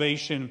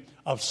salvation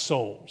of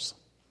souls.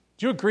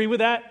 Do you agree with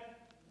that?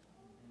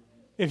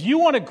 If you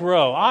want to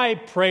grow, I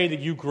pray that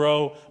you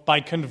grow by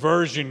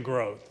conversion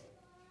growth.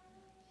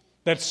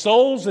 That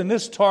souls in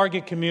this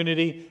target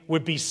community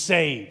would be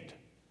saved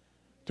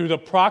through the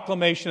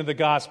proclamation of the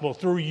gospel,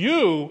 through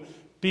you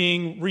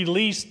being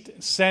released,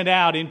 sent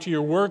out into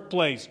your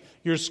workplace,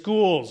 your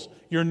schools,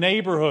 your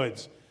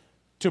neighborhoods,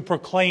 to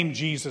proclaim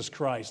Jesus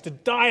Christ, to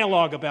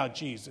dialogue about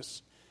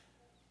Jesus,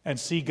 and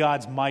see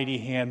God's mighty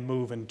hand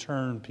move and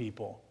turn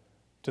people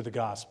to the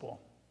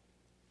gospel.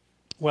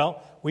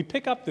 Well, we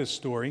pick up this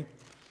story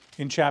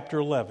in chapter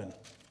 11,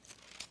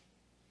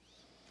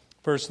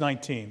 verse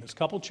 19. There's a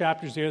couple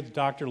chapters there that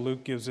Dr.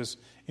 Luke gives us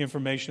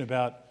information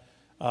about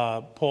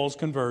Paul's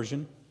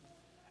conversion,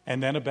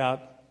 and then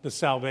about the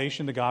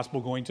salvation, the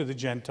gospel going to the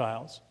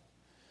Gentiles.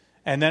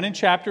 And then in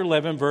chapter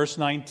 11, verse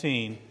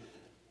 19,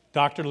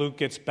 Dr. Luke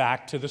gets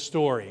back to the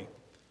story.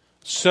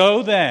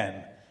 So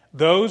then,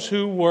 those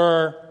who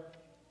were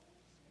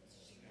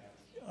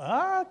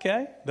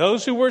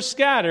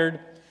scattered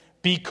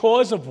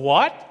because of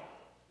what?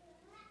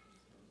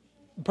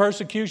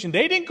 Persecution.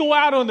 They didn't go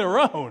out on their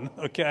own,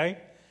 okay?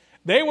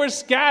 They were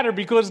scattered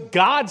because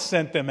God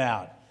sent them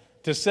out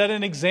to set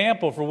an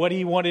example for what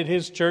he wanted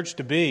his church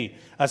to be,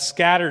 a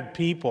scattered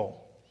people.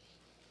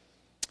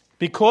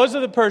 Because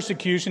of the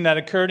persecution that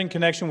occurred in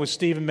connection with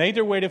Stephen, made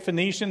their way to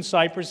Phoenicia,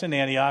 Cyprus, and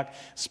Antioch,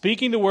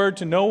 speaking the word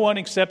to no one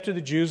except to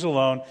the Jews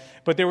alone.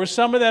 But there were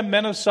some of them,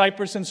 men of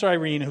Cyprus and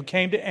Cyrene, who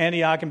came to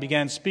Antioch and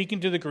began speaking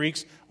to the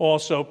Greeks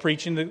also,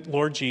 preaching the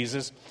Lord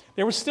Jesus.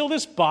 There was still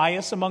this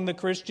bias among the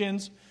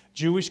Christians,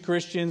 Jewish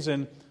Christians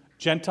and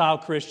Gentile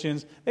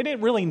Christians. They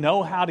didn't really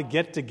know how to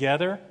get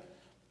together,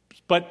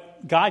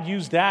 but God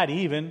used that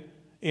even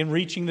in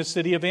reaching the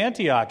city of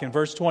Antioch. In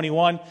verse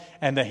 21,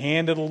 and the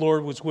hand of the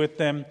Lord was with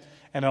them,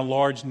 and a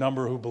large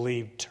number who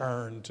believed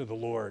turned to the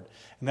Lord.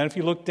 And then if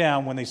you look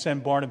down, when they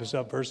send Barnabas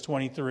up, verse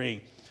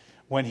 23,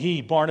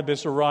 when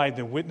Barnabas, arrived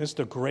and witnessed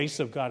the grace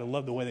of God. I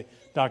love the way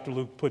Dr.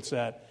 Luke puts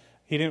that.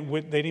 They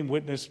didn't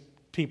witness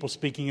people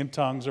speaking in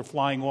tongues or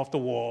flying off the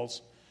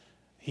walls.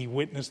 He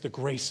witnessed the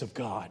grace of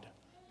God,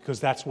 because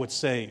that's what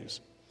saves.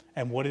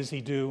 And what does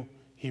he do?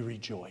 He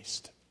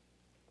rejoiced.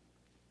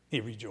 He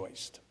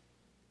rejoiced.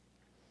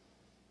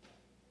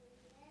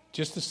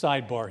 Just a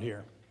sidebar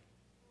here.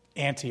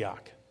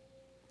 Antioch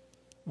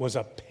was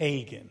a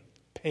pagan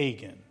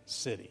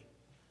city.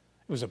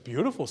 It was a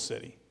beautiful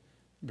city,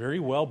 very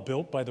well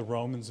built by the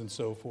Romans and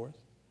so forth.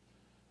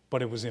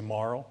 But it was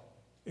immoral.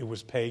 It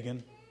was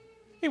pagan.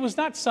 It was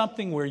not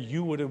something where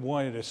you would have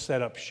wanted to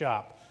set up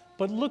shop.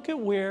 But look at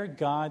where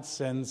God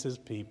sends his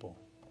people.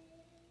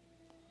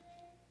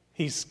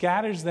 He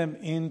scatters them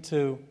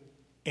into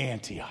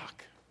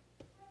Antioch,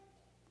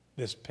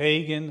 this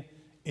pagan,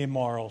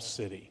 immoral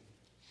city.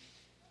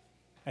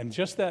 And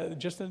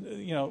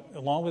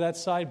along with that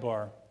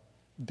sidebar,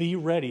 be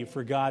ready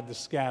for God to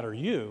scatter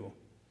you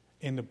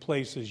into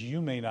places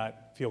you may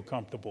not feel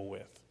comfortable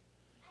with.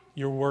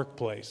 Your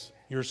workplace,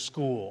 your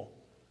school,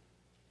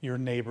 your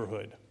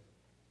neighborhood.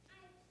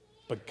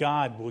 But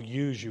God will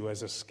use you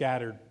as a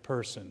scattered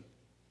person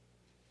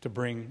to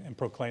bring and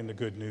proclaim the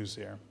good news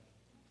there.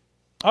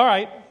 All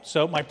right,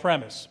 so my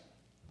premise.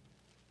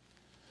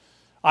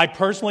 I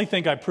personally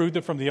think I proved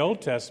it from the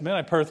Old Testament.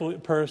 I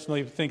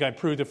personally think I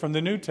proved it from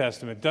the New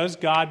Testament. Does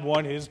God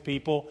want his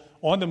people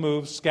on the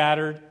move,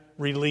 scattered,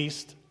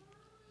 released,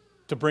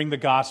 to bring the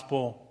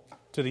gospel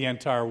to the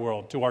entire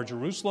world, to our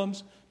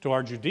Jerusalems, to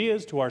our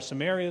Judeas, to our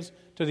Samarias,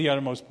 to the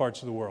uttermost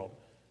parts of the world?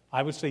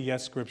 I would say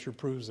yes, Scripture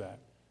proves that,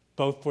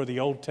 both for the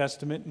Old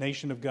Testament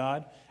nation of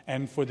God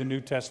and for the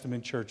New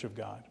Testament church of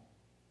God.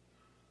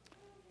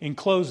 In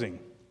closing,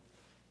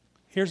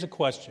 here's a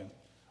question.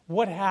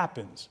 What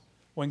happens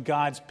when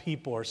God's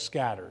people are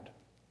scattered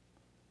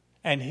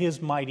and his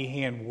mighty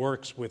hand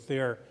works with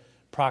their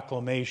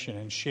proclamation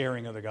and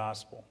sharing of the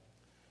gospel?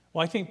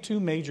 Well, I think two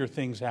major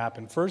things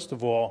happen. First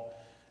of all,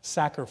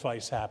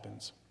 sacrifice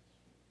happens.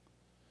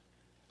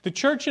 The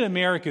church in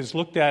America is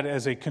looked at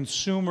as a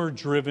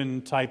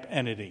consumer-driven type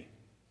entity,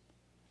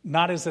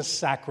 not as a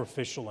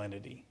sacrificial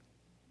entity.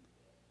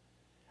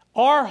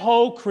 Our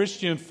whole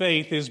Christian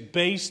faith is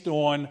based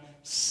on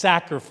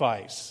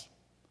sacrifice.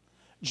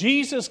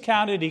 Jesus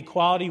counted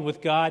equality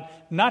with God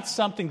not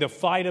something to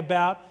fight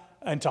about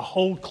and to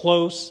hold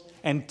close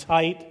and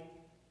tight,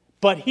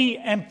 but he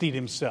emptied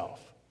himself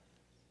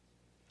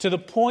to the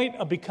point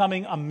of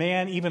becoming a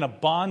man, even a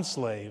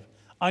bondslave,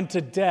 unto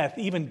death,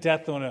 even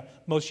death on a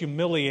most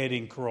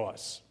humiliating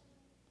cross.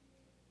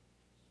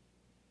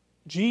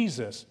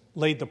 Jesus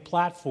laid the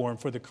platform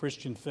for the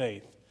Christian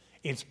faith.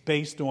 It's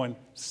based on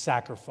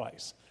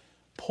sacrifice.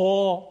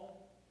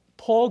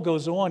 Paul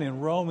goes on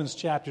in Romans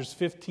chapters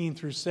 15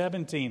 through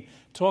 17,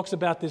 talks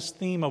about this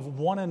theme of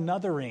one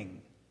anothering,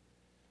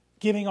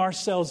 giving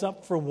ourselves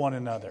up for one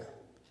another.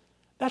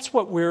 That's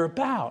what we're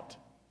about.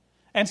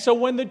 And so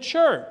when the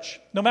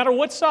church, no matter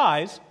what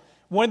size,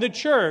 when the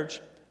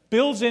church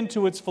builds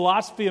into its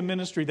philosophy of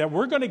ministry that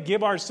we're going to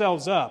give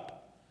ourselves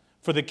up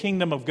for the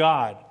kingdom of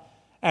God,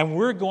 and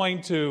we're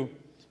going to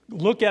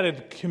look at a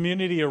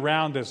community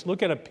around us,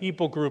 look at a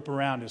people group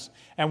around us,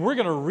 and we're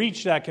going to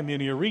reach that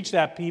community or reach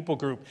that people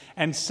group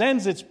and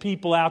sends its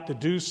people out to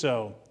do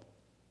so,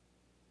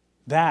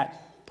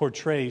 that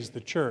portrays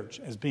the church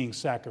as being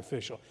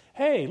sacrificial.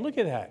 Hey, look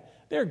at that.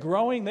 They're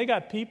growing, they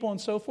got people and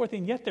so forth,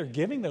 and yet they're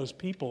giving those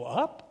people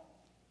up?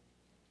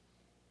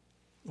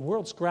 The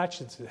world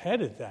scratches its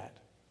head at that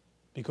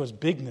because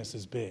bigness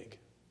is big.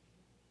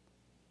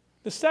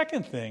 The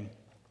second thing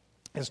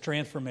is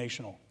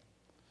transformational.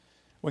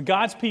 When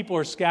God's people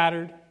are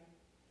scattered,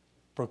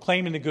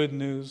 proclaiming the good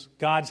news,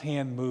 God's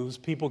hand moves,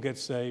 people get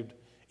saved,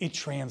 it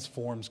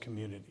transforms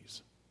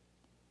communities.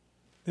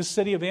 This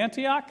city of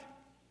Antioch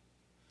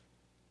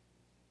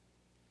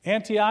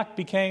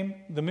became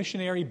the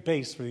missionary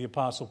base for the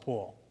Apostle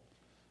Paul.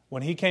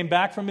 When he came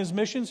back from his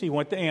missions, he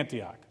went to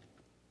Antioch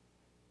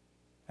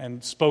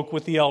and spoke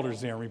with the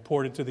elders there and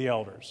reported to the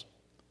elders.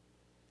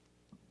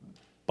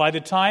 By the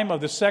time of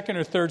the 2nd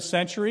or 3rd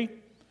century,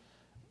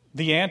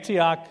 the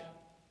Antioch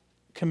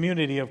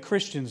community of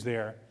Christians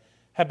there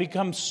had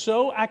become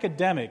so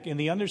academic in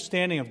the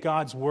understanding of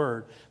God's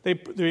Word, they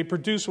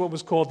produced what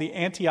was called the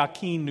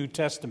Antiochene New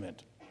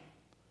Testament.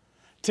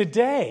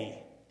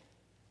 Today,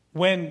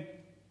 when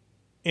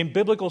in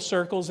biblical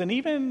circles and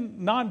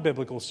even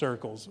non-biblical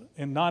circles,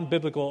 in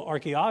non-biblical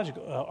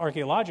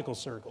archaeological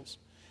circles,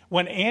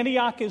 when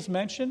Antioch is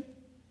mentioned,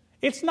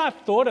 it's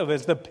not thought of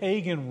as the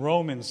pagan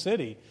Roman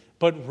city,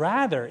 but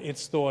rather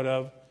it's thought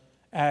of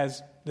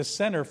as the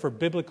center for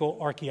biblical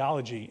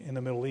archaeology in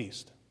the Middle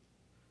East.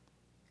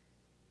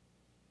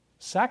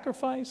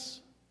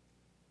 Sacrifice,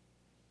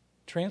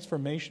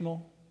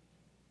 transformational,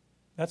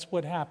 that's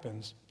what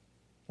happens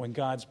when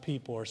God's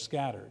people are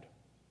scattered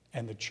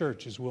and the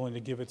church is willing to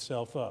give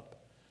itself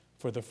up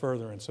for the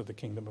furtherance of the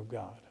kingdom of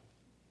God.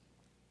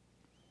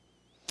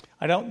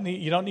 You don't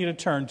need to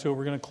turn to it.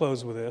 We're going to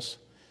close with this.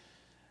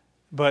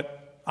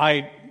 But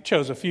I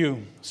chose a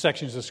few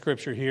sections of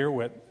Scripture here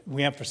where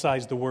we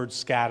emphasize the word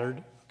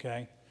scattered.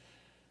 Okay?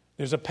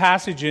 There's a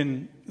passage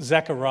in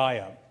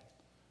Zechariah.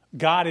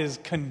 God is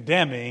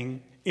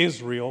condemning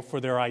Israel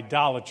for their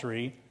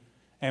idolatry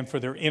and for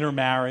their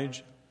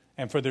intermarriage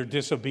and for their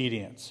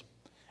disobedience.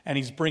 And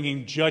he's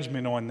bringing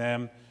judgment on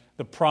them,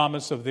 the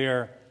promise of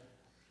their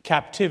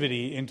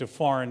captivity into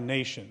foreign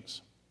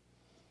nations.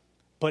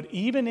 But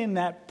even in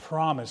that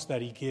promise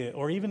that he gives,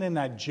 or even in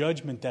that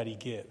judgment that he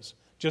gives,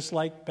 just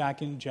like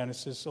back in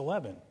Genesis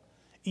 11,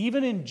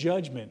 even in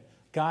judgment,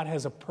 God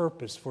has a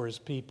purpose for his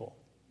people.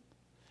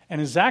 And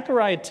in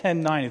Zechariah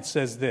 10:9 it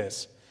says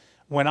this,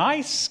 "When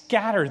I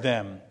scatter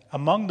them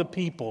among the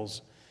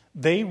peoples,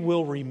 they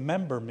will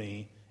remember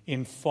me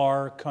in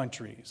far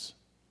countries."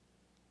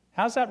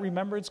 How's that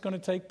remembrance going to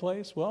take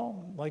place?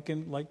 Well, like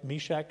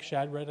Meshach,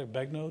 Shadrach,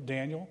 Abednego,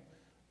 Daniel,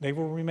 they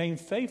will remain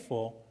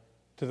faithful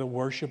to the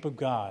worship of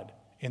God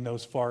in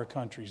those far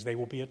countries. They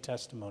will be a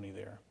testimony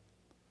there.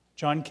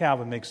 John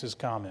Calvin makes this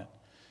comment.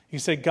 He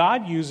said,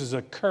 God uses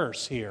a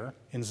curse here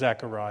in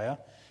Zechariah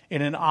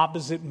in an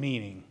opposite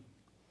meaning,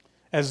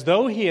 as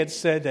though he had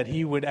said that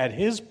he would, at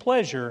his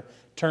pleasure,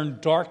 turn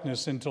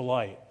darkness into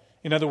light.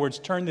 In other words,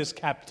 turn this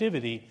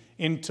captivity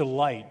into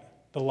light,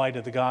 the light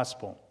of the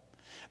gospel.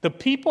 The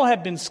people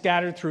had been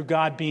scattered through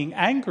God being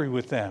angry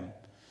with them.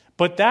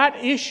 But that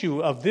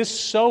issue of this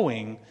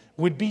sowing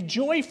would be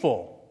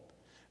joyful,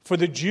 for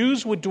the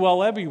Jews would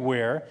dwell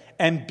everywhere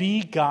and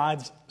be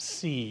God's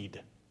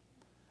seed,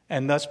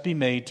 and thus be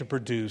made to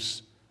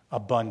produce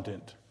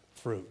abundant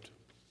fruit.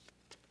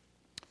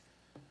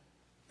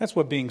 That's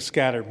what being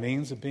scattered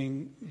means,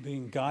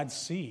 being God's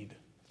seed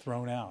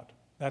thrown out.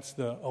 That's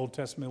the Old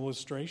Testament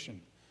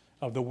illustration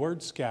of the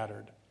word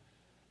scattered.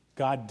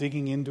 God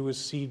digging into his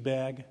seed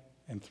bag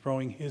and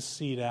throwing his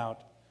seed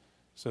out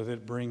so that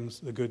it brings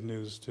the good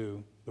news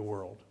to the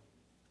world.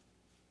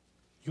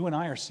 You and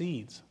I are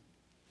seeds.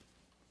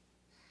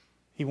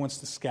 He wants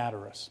to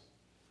scatter us.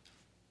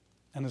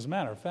 And as a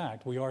matter of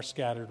fact, we are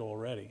scattered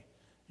already.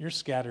 You're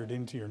scattered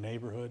into your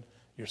neighborhood.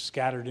 You're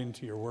scattered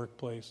into your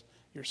workplace.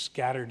 You're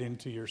scattered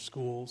into your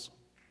schools.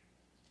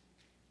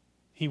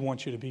 He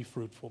wants you to be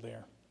fruitful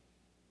there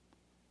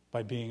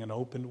by being an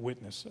open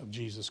witness of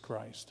Jesus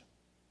Christ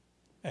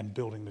and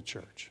building the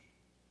church.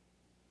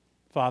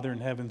 Father in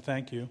heaven,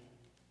 thank you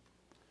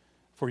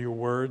for your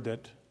word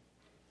that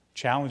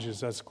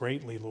challenges us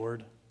greatly,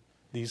 Lord.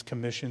 These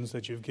commissions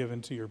that you've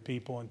given to your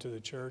people and to the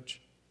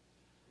church.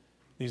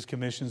 These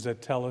commissions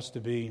that tell us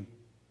to be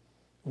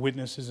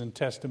witnesses and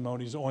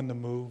testimonies on the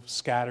move,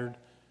 scattered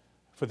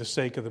for the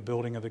sake of the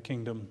building of the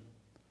kingdom.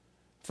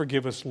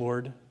 Forgive us,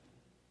 Lord,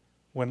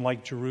 when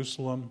like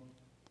Jerusalem,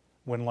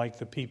 when like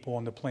the people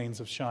on the plains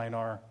of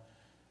Shinar,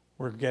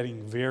 We're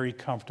getting very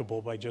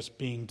comfortable by just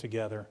being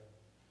together.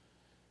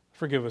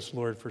 Forgive us,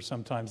 Lord, for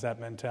sometimes that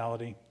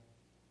mentality.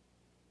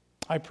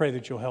 I pray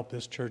that you'll help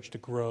this church to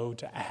grow,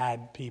 to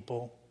add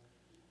people,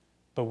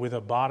 but with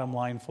a bottom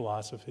line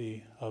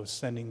philosophy of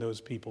sending those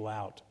people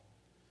out,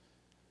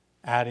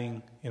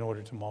 adding in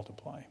order to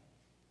multiply.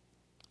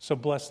 So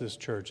bless this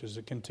church as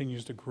it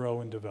continues to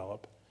grow and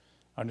develop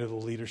under the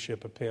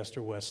leadership of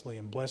Pastor Wesley,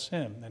 and bless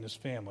him and his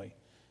family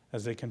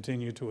as they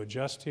continue to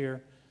adjust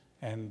here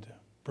and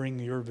bring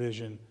your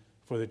vision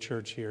for the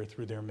church here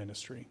through their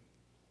ministry.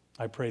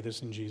 I pray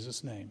this in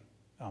Jesus' name.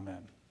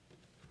 Amen.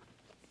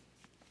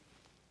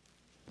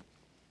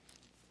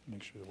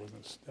 Make sure there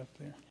wasn't a step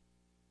there.